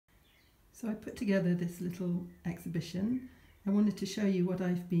So I put together this little exhibition. I wanted to show you what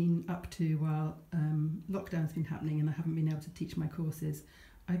I've been up to while lockdown's been happening and I haven't been able to teach my courses.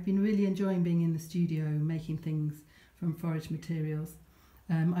 I've been really enjoying being in the studio making things from foraged materials.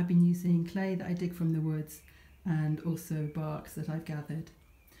 I've been using clay that I dig from the woods and also barks that I've gathered.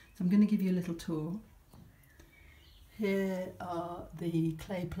 So I'm going to give you a little tour. Here are the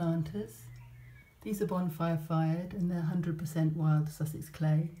clay planters. These are bonfire fired and they're 100% wild Sussex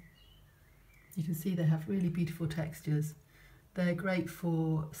clay. You can see they have really beautiful textures. They're great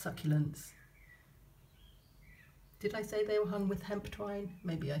for succulents. Did I say they were hung with hemp twine?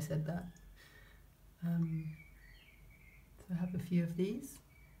 Maybe I said that. So I have a few of these.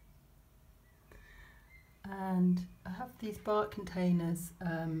 And I have these bark containers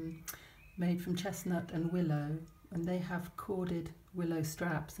made from chestnut and willow, and they have corded willow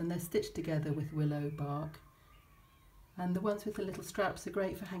straps and they're stitched together with willow bark. And the ones with the little straps are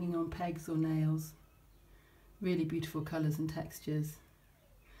great for hanging on pegs or nails. Really beautiful colours and textures.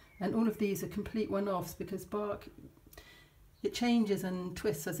 And all of these are complete one-offs because bark, it changes and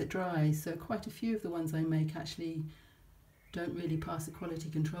twists as it dries, so quite a few of the ones I make actually don't really pass a quality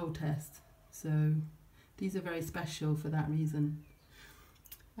control test. So these are very special for that reason.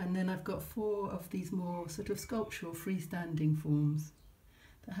 And then I've got 4 of these more sort of sculptural freestanding forms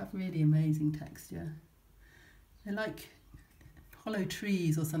that have really amazing texture. They're like hollow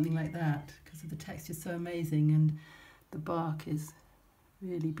trees or something like that because the texture is so amazing and the bark is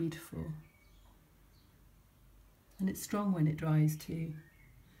really beautiful. And it's strong when it dries too.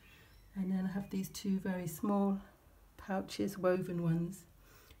 And then I have these 2 very small pouches, woven ones,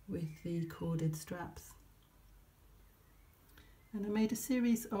 with the corded straps. And I made a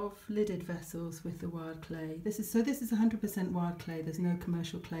series of lidded vessels with the wild clay. This is 100% wild clay, there's no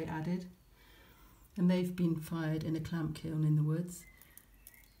commercial clay added. And they've been fired in a clamp kiln in the woods.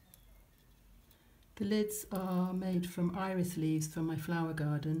 The lids are made from iris leaves from my flower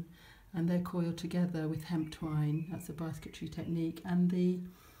garden, and they're coiled together with hemp twine. That's a basketry technique. And the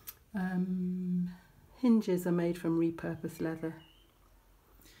hinges are made from repurposed leather.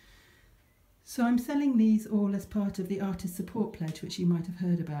 So I'm selling these all as part of the Artist Support Pledge, which you might have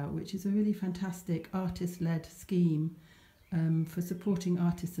heard about, which is a really fantastic artist-led scheme for supporting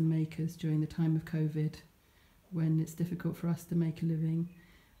artists and makers during the time of COVID, when it's difficult for us to make a living.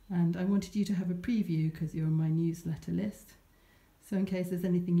 And I wanted you to have a preview because you're on my newsletter list. So in case there's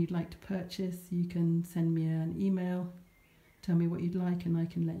anything you'd like to purchase, you can send me an email, tell me what you'd like, and I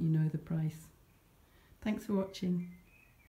can let you know the price. Thanks for watching.